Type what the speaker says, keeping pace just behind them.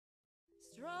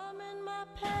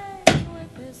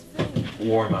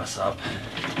warm us up.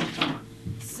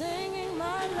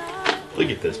 Look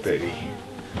at this baby.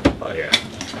 Oh yeah.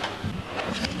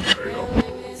 There we go.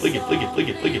 Look it, look it, look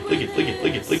it, look it, look it, look it,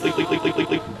 look it, look, look, look, look, look,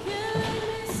 look.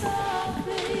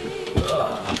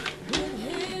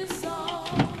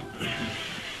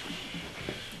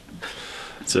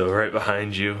 So right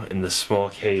behind you in the small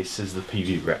case is the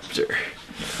PV Raptor.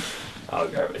 I'll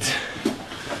grab it.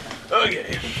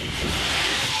 Okay.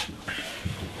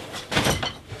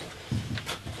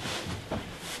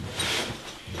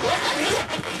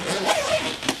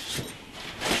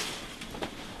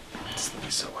 This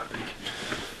thing's so epic.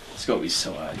 It's gonna be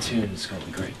so out of tune. It's gonna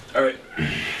be great. All right.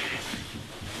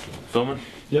 Filming?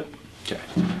 Yep. Okay.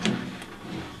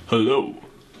 Hello.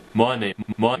 My name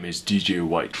is DJ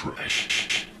White Trash.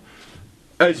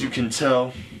 As you can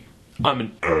tell, I'm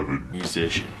an avid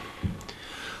musician.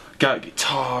 Got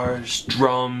guitars,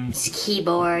 drums,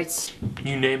 keyboards.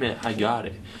 You name it, I got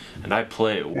it. And I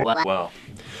play it well.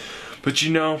 But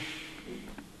you know,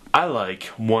 I like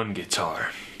one guitar.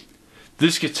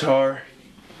 This guitar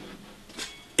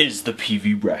is the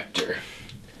PV Raptor.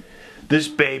 This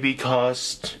baby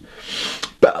cost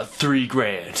about $3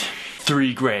 grand.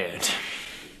 $3 grand.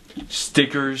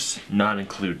 Stickers not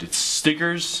included.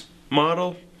 Stickers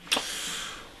model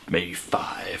maybe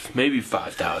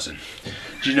 5,000.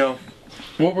 You know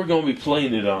what we're gonna be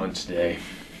playing it on today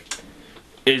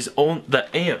is on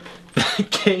the amp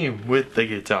that came with the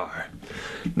guitar.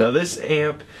 Now this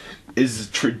amp is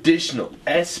a traditional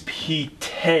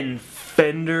SP10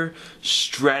 Fender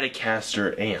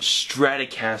Stratocaster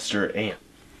amp.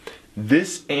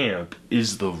 This amp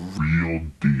is the real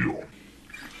deal.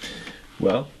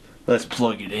 Well, let's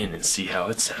plug it in and see how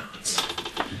it sounds.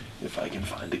 If I can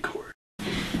find a cord.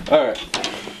 Alright.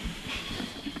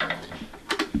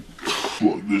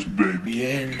 Plug this baby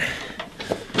in.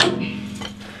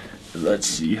 Let's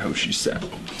see how she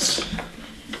sounds.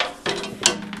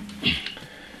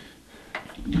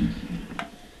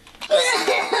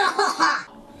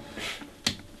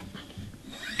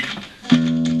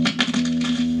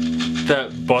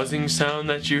 That buzzing sound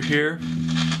that you hear,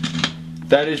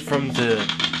 that is from the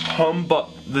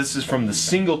this is from the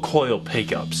single coil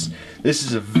pickups. This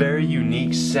is a very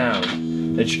unique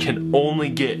sound that you can only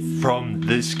get from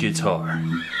this guitar.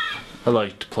 I'd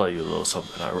like to play you a little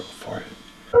something I wrote for it.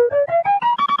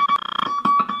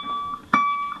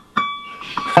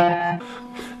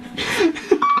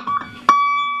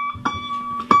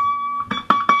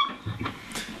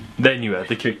 Then you add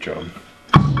the kick drum.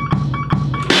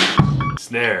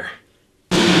 Snare.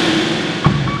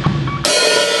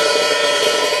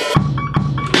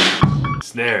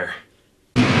 Snare.